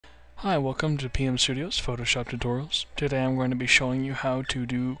Hi, welcome to PM Studios Photoshop Tutorials. Today I'm going to be showing you how to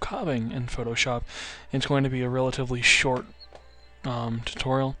do cobbing in Photoshop. It's going to be a relatively short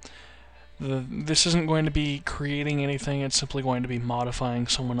tutorial. This isn't going to be creating anything, it's simply going to be modifying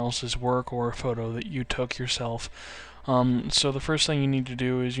someone else's work or a photo that you took yourself. So the first thing you need to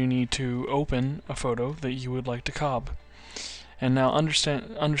do is you need to open a photo that you would like to cobb. And now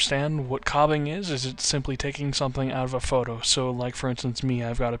understand what cobbing is it's simply taking something out of a photo. So like for instance me,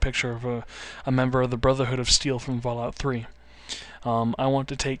 I've got a picture of a member of the Brotherhood of Steel from Fallout 3. I want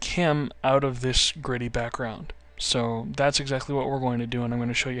to take him out of this gritty background. So that's exactly what we're going to do, and I'm going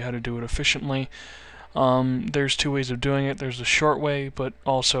to show you how to do it efficiently. There's two ways of doing it. There's the short way, but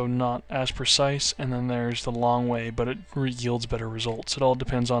also not as precise, and then there's the long way, but it yields better results. It all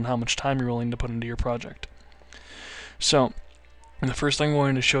depends on how much time you're willing to put into your project. So the first thing I'm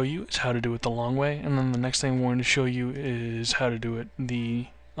going to show you is how to do it the long way, and then the next thing I'm going to show you is how to do it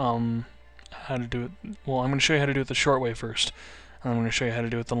I'm going to show you how to do it the short way first, and I'm going to show you how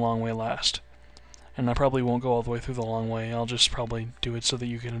to do it the long way last. And I probably won't go all the way through the long way, I'll just probably do it so that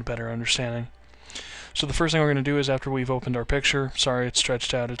you get a better understanding. So the first thing we're going to do is after we've opened our picture, sorry it's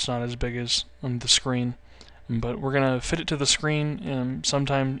stretched out, it's not as big as on the screen, but we're going to fit it to the screen, and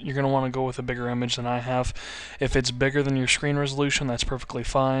sometime you're going to want to go with a bigger image than I have. If it's bigger than your screen resolution, that's perfectly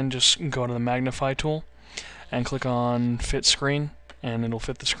fine. Just go to the magnify tool and click on fit screen, and it'll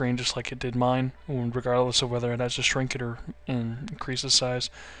fit the screen just like it did mine, regardless of whether it has to shrink it or increase the size,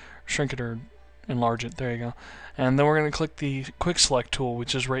 shrink it or enlarge it. There you go. And then we're going to click the quick select tool,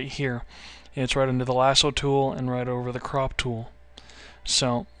 which is right here. It's right under the lasso tool and right over the crop tool.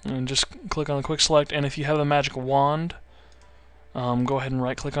 So, and just click on the quick select, and if you have the magic wand, go ahead and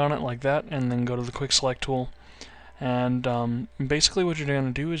right click on it like that, and then go to the quick select tool. And basically what you're going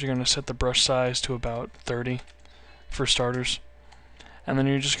to do is you're going to set the brush size to about 30 for starters. And then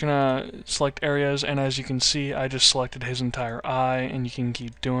you're just going to select areas, and as you can see, I just selected his entire eye, and you can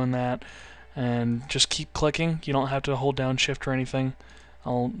keep doing that. And just keep clicking. You don't have to hold down shift or anything.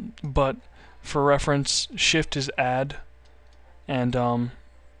 But for reference, shift is add, and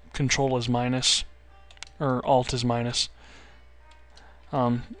control is minus, or alt is minus.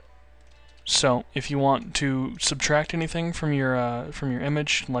 So if you want to subtract anything from your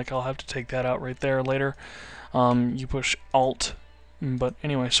image, like I'll have to take that out right there later, you push alt. But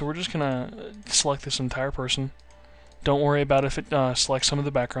anyway, so we're just gonna select this entire person. Don't worry about if it selects some of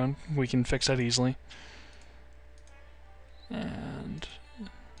the background. We can fix that easily. And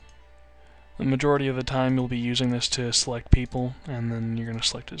the majority of the time you'll be using this to select people, and then you're going to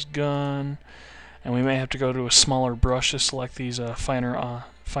select his gun. And we may have to go to a smaller brush to select these finer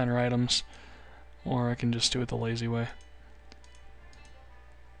items, or I can just do it the lazy way.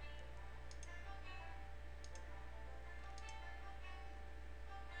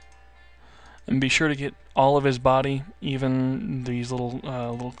 And be sure to get all of his body, even these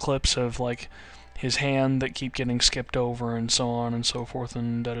little clips of like his hand that keep getting skipped over, and so on and so forth,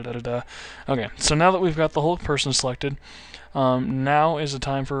 and da da da da da. Okay, so now that we've got the whole person selected, now is the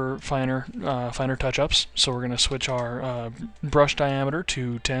time for finer touch-ups. So we're going to switch our brush diameter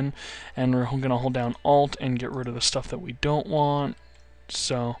to 10, and we're going to hold down Alt and get rid of the stuff that we don't want.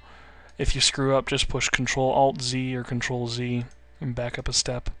 So if you screw up, just push Control Alt Z or Control Z and back up a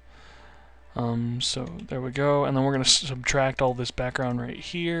step. So there we go, and then we're going to subtract all this background right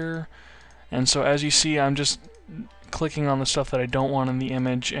here. And so as you see, I'm just clicking on the stuff that I don't want in the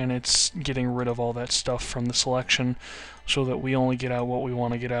image, and it's getting rid of all that stuff from the selection so that we only get out what we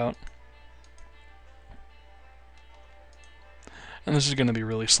want to get out. And this is going to be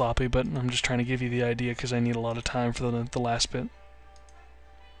really sloppy, but I'm just trying to give you the idea because I need a lot of time for the last bit.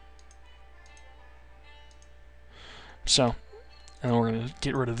 So, and then we're going to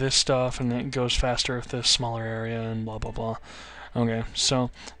get rid of this stuff, and it goes faster if this smaller area, and blah blah blah. Okay,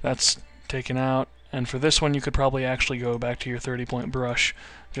 so that's taken out, and for this one you could probably actually go back to your 30-point brush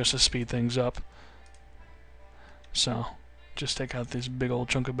just to speed things up. So just take out this big old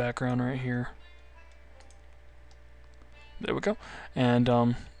chunk of background right here. There we go.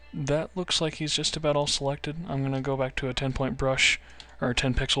 And that looks like he's just about all selected. I'm going to go back to a 10-point brush, or a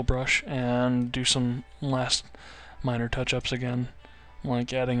 10-pixel brush, and do some last minor touch-ups again,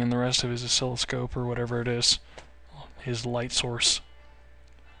 like adding in the rest of his oscilloscope or whatever it is, his light source.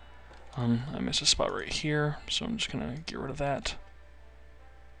 I missed a spot right here, so I'm just going to get rid of that.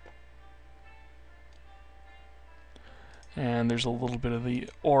 And there's a little bit of the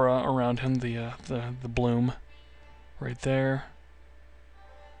aura around him, the bloom right there.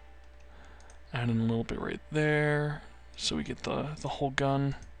 Add in a little bit right there, so we get the whole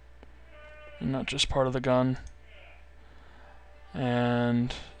gun, and not just part of the gun.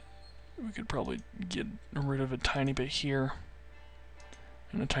 And we could probably get rid of a tiny bit here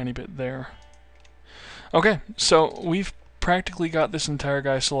and a tiny bit there. Okay, so we've practically got this entire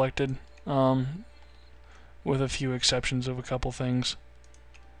guy selected, with a few exceptions of a couple things.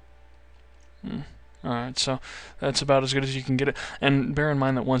 Alright, so that's about as good as you can get it. And bear in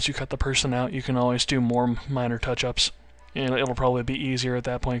mind that once you cut the person out, you can always do more minor touch-ups. And it'll probably be easier at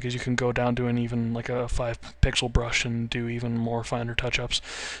that point because you can go down to an even like a 5-pixel brush and do even more finer touch-ups.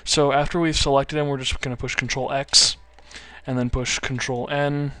 So after we've selected him, we're just going to push Control X and then push Control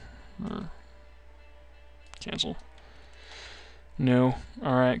N. Cancel. New.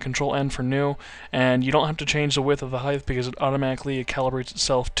 Alright, Control N for new. And you don't have to change the width of the height because it automatically calibrates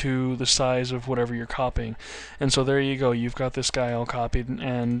itself to the size of whatever you're copying. And so there you go, you've got this guy all copied.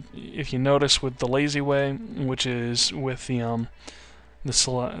 And if you notice with the lazy way, which is with the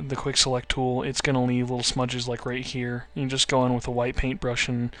quick select tool, it's going to leave little smudges like right here. You just go in with a white paintbrush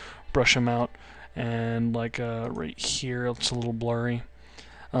and brush them out. And like right here, it's a little blurry.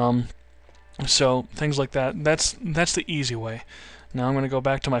 So things like that, that's the easy way. Now I'm going to go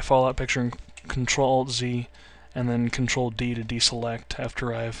back to my Fallout picture and Control-Z and then Control-D to deselect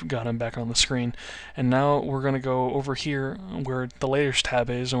after I've got him back on the screen. And now we're going to go over here where the Layers tab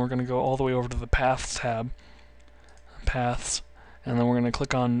is, and we're going to go all the way over to the Paths tab. Paths. And then we're going to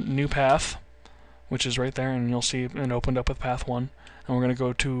click on New Path, which is right there, and you'll see it opened up with Path 1. And we're going to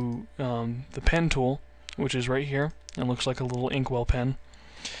go to the Pen tool, which is right here. It looks like a little inkwell pen.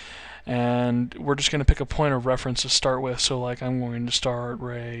 And we're just going to pick a point of reference to start with, so like I'm going to start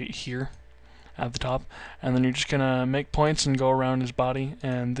right here at the top, and then you're just going to make points and go around his body.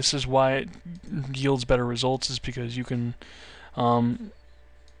 And this is why it yields better results, is because you can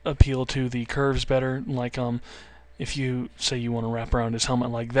appeal to the curves better. Like if you say you want to wrap around his helmet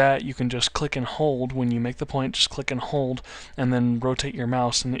like that, you can just click and hold. When you make the point, just click and hold and then rotate your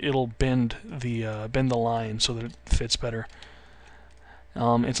mouse, and it'll bend the line so that it fits better.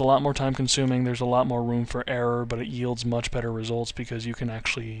 It's a lot more time consuming, there's a lot more room for error, but it yields much better results because you can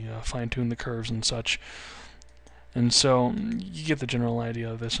actually fine-tune the curves and such. And so you get the general idea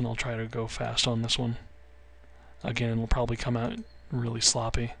of this, and I'll try to go fast on this one. Again, it'll probably come out really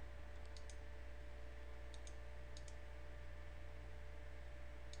sloppy.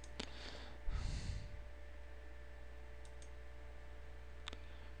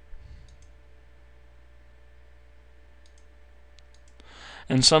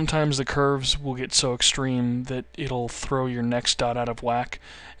 And sometimes the curves will get so extreme that it'll throw your next dot out of whack.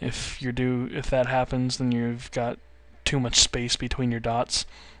 If that happens, then you've got too much space between your dots,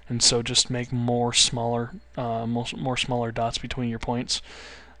 and so just make more smaller dots between your points.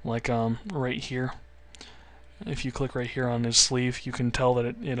 Like right here. If you click right here on his sleeve, you can tell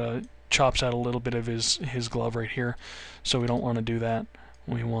that it chops out a little bit of his glove right here. So we don't want to do that.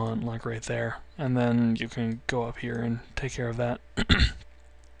 We want like right there, and then you can go up here and take care of that.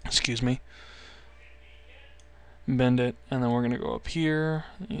 Excuse me. Bend it, and then we're going to go up here.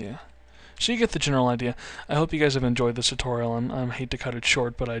 Yeah. So you get the general idea. I hope you guys have enjoyed this tutorial. I hate to cut it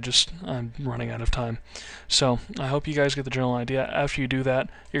short, but I'm running out of time. So I hope you guys get the general idea. After you do that,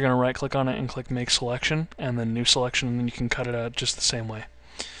 you're going to right click on it and click Make Selection, and then New Selection, and then you can cut it out just the same way.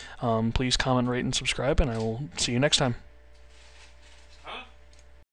 Please comment, rate, and subscribe, and I will see you next time.